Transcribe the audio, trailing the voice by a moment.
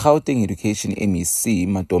Gauteng Education MEC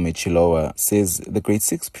Matome Chiloane says the grade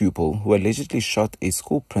 6 pupil who allegedly shot a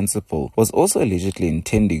school principal was also allegedly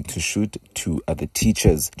intending to shoot 2 other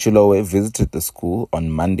teachers. Chiloane visited the school on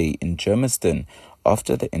Monday in Germiston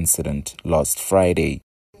after the incident last Friday.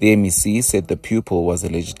 The MEC said the pupil was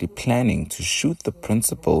allegedly planning to shoot the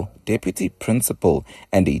principal, deputy principal,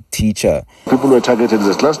 and a teacher. People were targeted: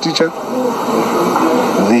 the class teacher,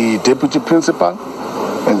 the deputy principal,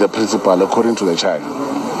 and the principal, according to the child.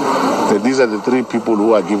 These are the 3 people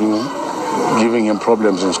who are giving him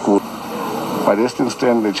problems in school. By this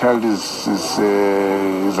instance, the child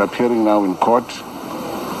is appearing now in court.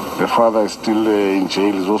 The father is still in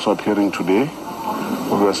jail. Is also appearing today.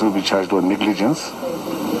 Obviously, will be charged on negligence.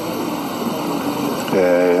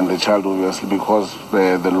 And the child, obviously, because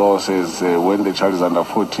the law says when the child is under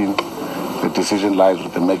 14, the decision lies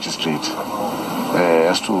with the magistrate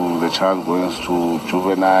as to the child going to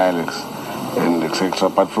juvenile and etc.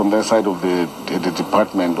 But from their side of the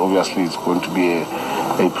department, obviously, it's going to be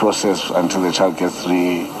a process until the child gets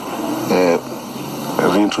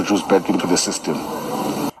reintroduced back into the system.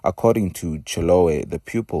 According to Chiloane, the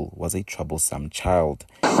pupil was a troublesome child.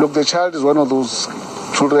 Look, the child is one of those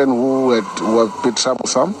children who were a bit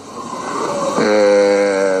troublesome.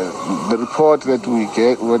 The report that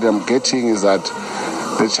what I'm getting is that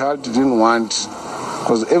the child didn't want,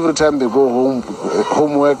 because every time they go home,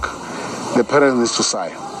 homework, the parent needs to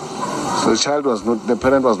sign. So the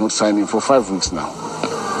parent was not signing for 5 weeks now.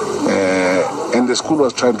 And the school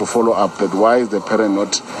was trying to follow up that why is the parent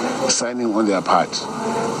not signing on their part?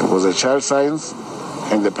 Because the child signs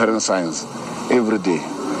and the parent signs every day.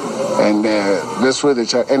 And that's where the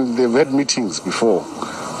child, and they've had meetings before.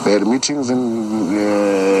 They had meetings in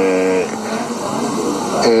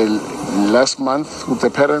last month with the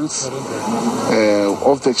parents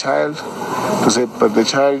of the child to say, but the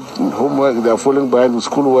child homework, they are falling behind with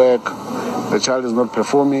schoolwork, the child is not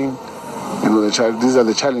performing, these are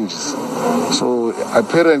the challenges. So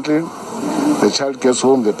apparently the child gets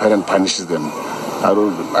home, the parent punishes them.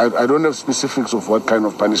 I don't have specifics of what kind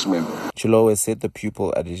of punishment. Chiloane said the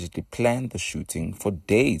pupil allegedly planned the shooting for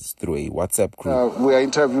days through a WhatsApp group. We are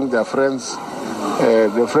interviewing their friends.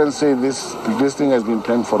 Their friends say this thing has been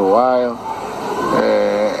planned for a while.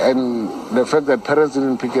 And the fact that parents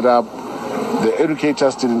didn't pick it up, the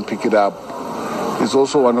educators didn't pick it up, is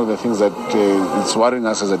also one of the things that it's worrying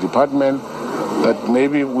us as a department, that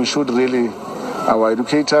maybe we should really, our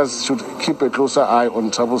educators should keep a closer eye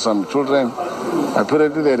on troublesome children.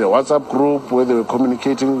 Apparently, they had a WhatsApp group where they were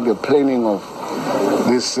communicating the planning of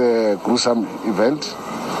this gruesome event,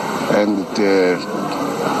 and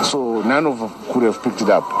so none of them could have picked it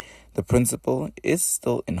up. The principal is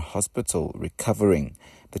still in hospital recovering.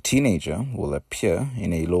 The teenager will appear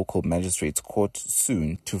in a local magistrate's court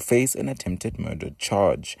soon to face an attempted murder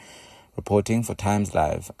charge. Reporting for Times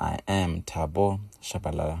Live, I am Thabo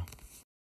Shabalala.